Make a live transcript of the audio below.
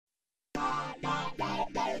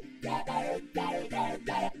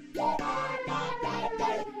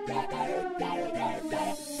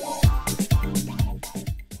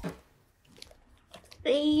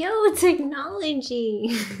Yo, technology.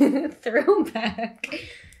 Throwback.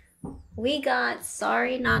 We got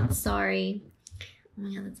Sorry Not Sorry. Oh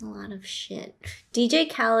my god, that's a lot of shit.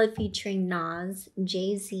 DJ Khaled featuring Nas,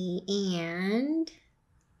 Jay-Z, and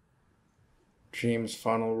James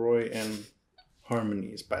Fauntleroy and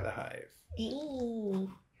Harmonies by the Hive. Hey,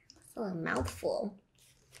 that's a mouthful.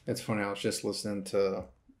 It's funny, I was just listening to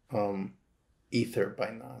Ether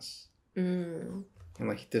by Nas. And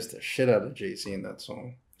like he dissed the shit out of Jay-Z in that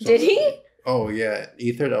song. So, did he? Oh yeah,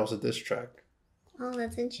 Ether, that was a diss track. Oh,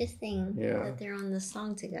 that's interesting. Yeah. That they're on the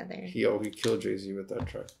song together. He killed Jay-Z with that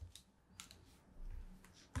track.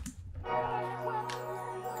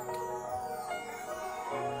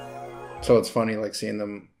 So it's funny like seeing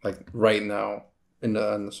them like right now in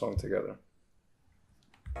the song together.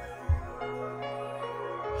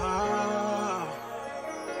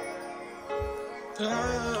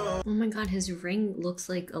 Oh my god, his ring looks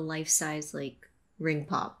like a life-size like ring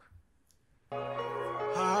pop.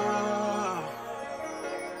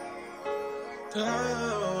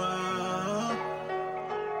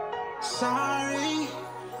 Sorry,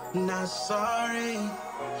 not sorry.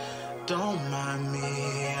 Don't mind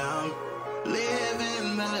me. I'm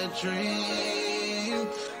living a dream.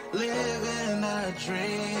 Living a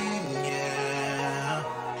dream, yeah.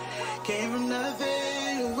 Came from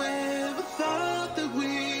nothing, never thought that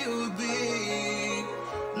we would be.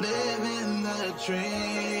 Living a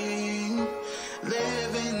dream.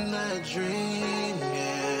 Living a dream,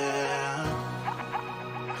 yeah.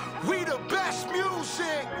 We the best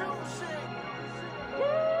music.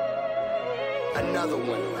 Another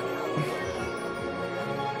one.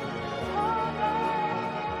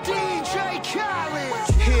 DJ Khaled.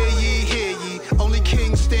 Hear ye, only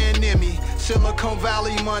kings stand near me. Silicon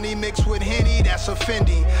Valley money mixed with Henny, that's a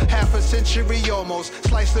Fendi. Half a century almost,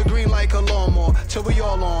 slice the green like a lawnmower. Till we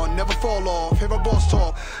all on, never fall off. Hear a boss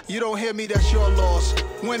talk, you don't hear me, that's your loss.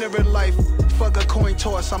 Winner in life, fuck a coin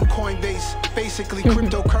toss, I'm Coinbase. Basically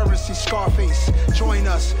cryptocurrency, Scarface. Join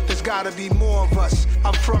us, there's gotta be more of us.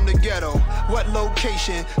 I'm from the ghetto, what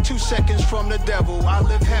location? 2 seconds from the devil. I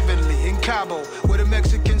live heavenly in Cabo with a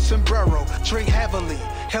Mexican sombrero. Drink heavily,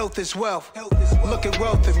 health is wealth. Look at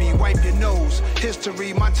wealth in me, wipe your nose.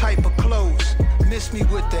 History, my type of clothes. Miss me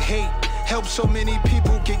with the hate. Help so many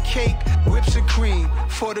people get cake, whips and cream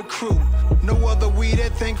for the crew. No other weed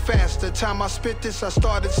that think fast. The time I spit this, I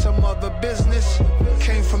started some other business.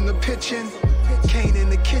 Came from the pitching, Kane in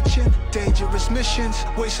the kitchen. Dangerous missions,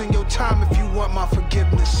 wasting your time if you want my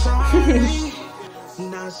forgiveness. Sorry,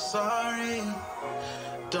 not sorry.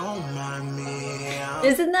 Don't mind me.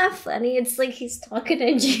 Isn't that funny? It's like he's talking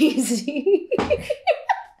to Jay-Z.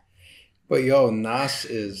 But yo, Nas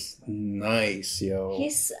is nice, yo.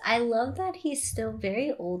 I love that he's still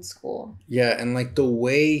very old school. Yeah, and like the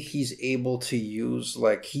way he's able to use,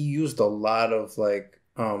 like he used a lot of like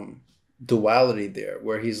duality there,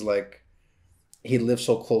 where he's like he lives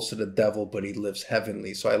so close to the devil, but he lives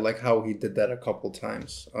heavenly. So I like how he did that a couple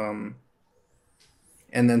times.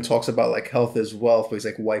 And then talks about like health is wealth, but he's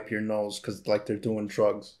like wipe your nose because like they're doing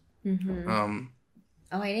drugs. Oh,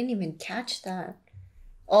 I didn't even catch that.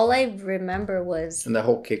 All I remember was... And that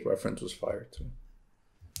whole cake reference was fire, too.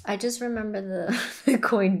 I just remember the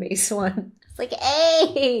Coinbase one. It's like,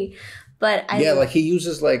 hey! But Yeah, like he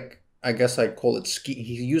uses like, I guess I'd call it,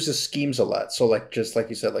 he uses schemes a lot. So like, just like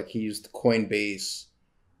you said, like he used Coinbase,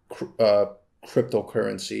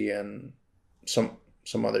 cryptocurrency, and some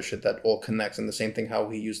other shit that all connects. And the same thing how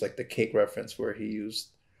he used like the cake reference where he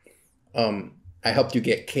used, I helped you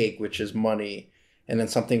get cake, which is money. And then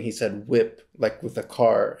something he said whip, like with a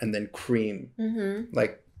car, and then cream.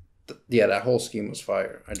 Like, yeah, that whole scheme was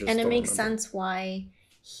fire. And it makes sense why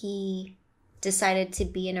he decided to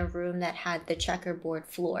be in a room that had the checkerboard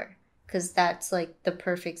floor. Because that's like the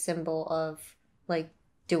perfect symbol of like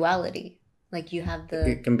duality. Like you have the...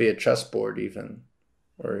 It can be a chessboard even.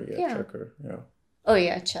 Or checker, yeah. Oh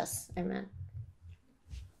yeah, chess, I meant.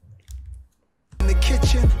 In the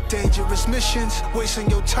kitchen, dangerous missions, wasting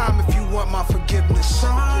your time if you want my forgiveness.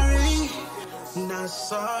 Sorry, not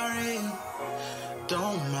sorry.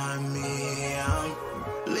 Don't mind me. I'm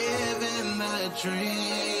living a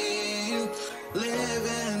dream,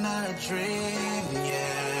 living a dream,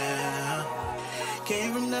 yeah.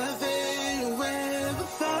 Came from nothing, never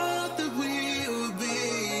thought that we would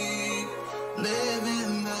be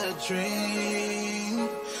living a dream,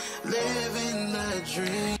 living a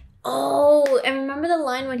dream. Oh, and remember the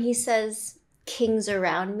line when he says, kings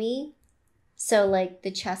around me? So, like,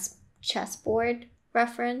 the chessboard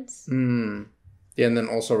reference? Yeah, and then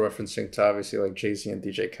also referencing to, obviously, like, Jay-Z and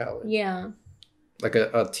DJ Khaled. Yeah. Like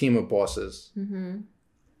a team of bosses.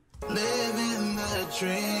 Living the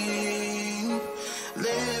dream,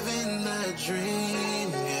 living the dream,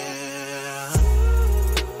 yeah.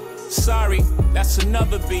 Sorry, that's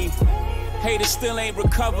another B. Haters still ain't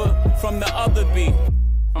recovered from the other B.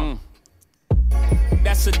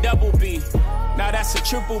 That's a double B. Now that's a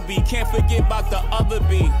triple B. Can't forget about the other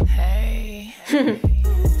B. Hey.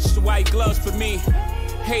 It's the white gloves for me.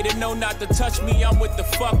 Hater know not to touch me. I'm with the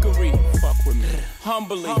fuckery. Fuck with me.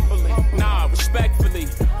 Humbly. Nah, respectfully.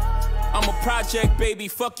 I'm a project, baby.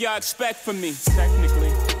 Fuck y'all expect from me.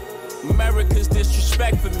 Technically. America's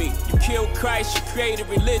disrespect for me. You killed Christ, you created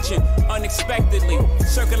religion unexpectedly.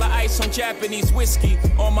 Circular ice on Japanese whiskey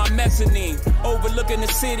on my mezzanine, overlooking the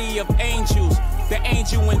city of angels. The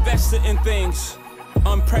angel invested in things.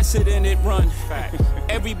 Unprecedented run.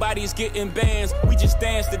 Everybody's getting bands. We just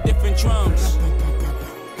dance to different drums.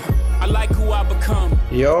 I like who I become.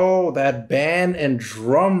 Yo, that band and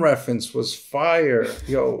drum reference was fire.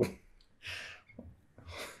 Yo.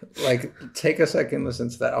 Like, take a second, listen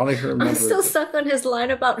to that. I don't even remember. I'm still stuck on his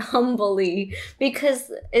line about humbly,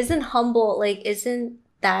 because isn't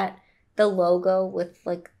that the logo with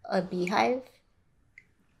like a beehive?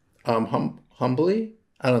 Humbly?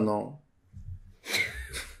 I don't know.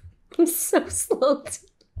 I'm so slow.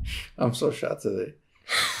 I'm so shot today.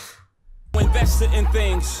 Invested in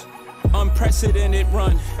things. Unprecedented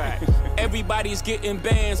run. Everybody's getting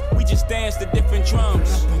bands. We just dance to different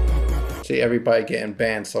drums. See, everybody getting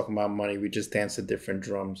bands talking about money. We just dance to different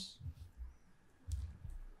drums.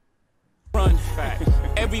 Run.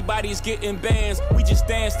 Everybody's getting bands. We just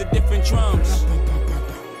dance to different drums.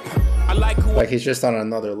 I like who like he's just on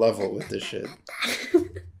another level with this shit.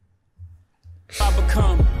 I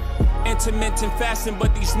become intermittent fasting,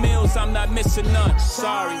 but these meals I'm not missing none.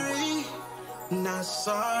 Sorry. Not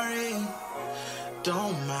sorry.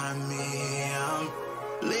 Don't mind me. I'm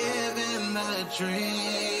living the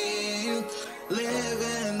dream.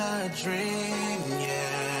 Living a dream,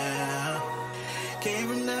 yeah. Came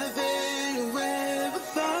from nothing, we ever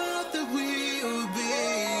thought that we would be.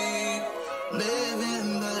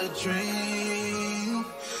 Living the dream,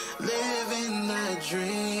 living the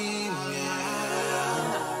dream,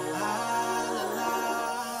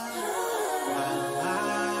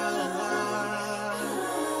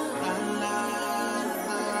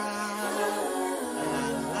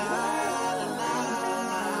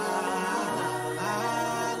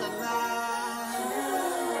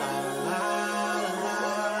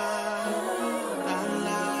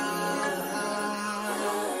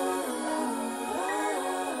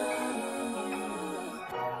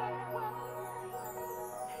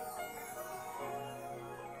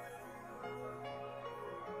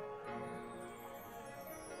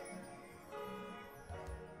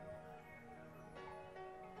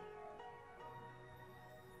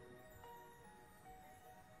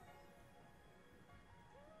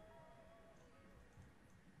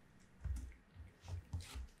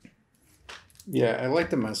 Yeah, I like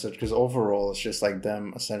the message because overall it's just like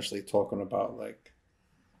them essentially talking about like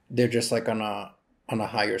they're just like on a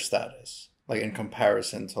higher status, like in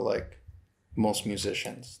comparison to like most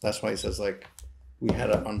musicians. That's why he says like we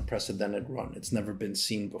had an unprecedented run. It's never been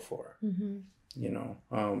seen before. You know.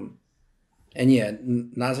 And yeah,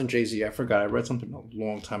 Nas and Jay-Z, I forgot. I read something a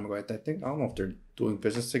long time ago. I think I don't know if they're doing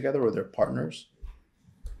business together or they're partners.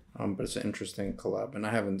 But it's an interesting collab, and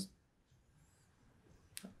I haven't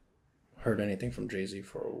heard anything from Jay-Z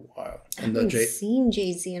for a while. And I haven't seen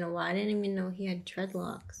Jay-Z in a while. I didn't even know he had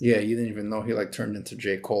dreadlocks. Yeah, you didn't even know he like turned into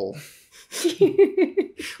J. Cole.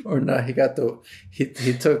 Or not, he got he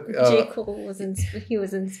took J. Cole was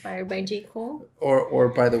inspired by J. Cole? Or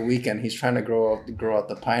by The Weeknd. He's trying to grow out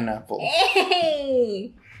the pineapple.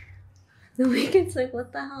 Hey! The Weeknd's like,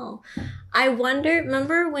 what the hell? I wonder,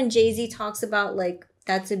 remember when Jay-Z talks about like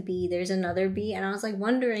that's a B, there's another B, and I was like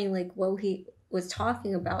wondering like what he was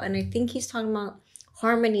talking about, and I think he's talking about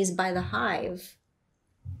Harmonies by the Hive.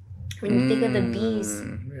 When you think of the bees.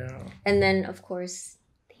 Yeah. And then of course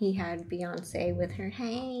he had Beyonce with her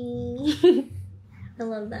Hey. I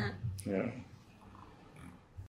love that. Yeah.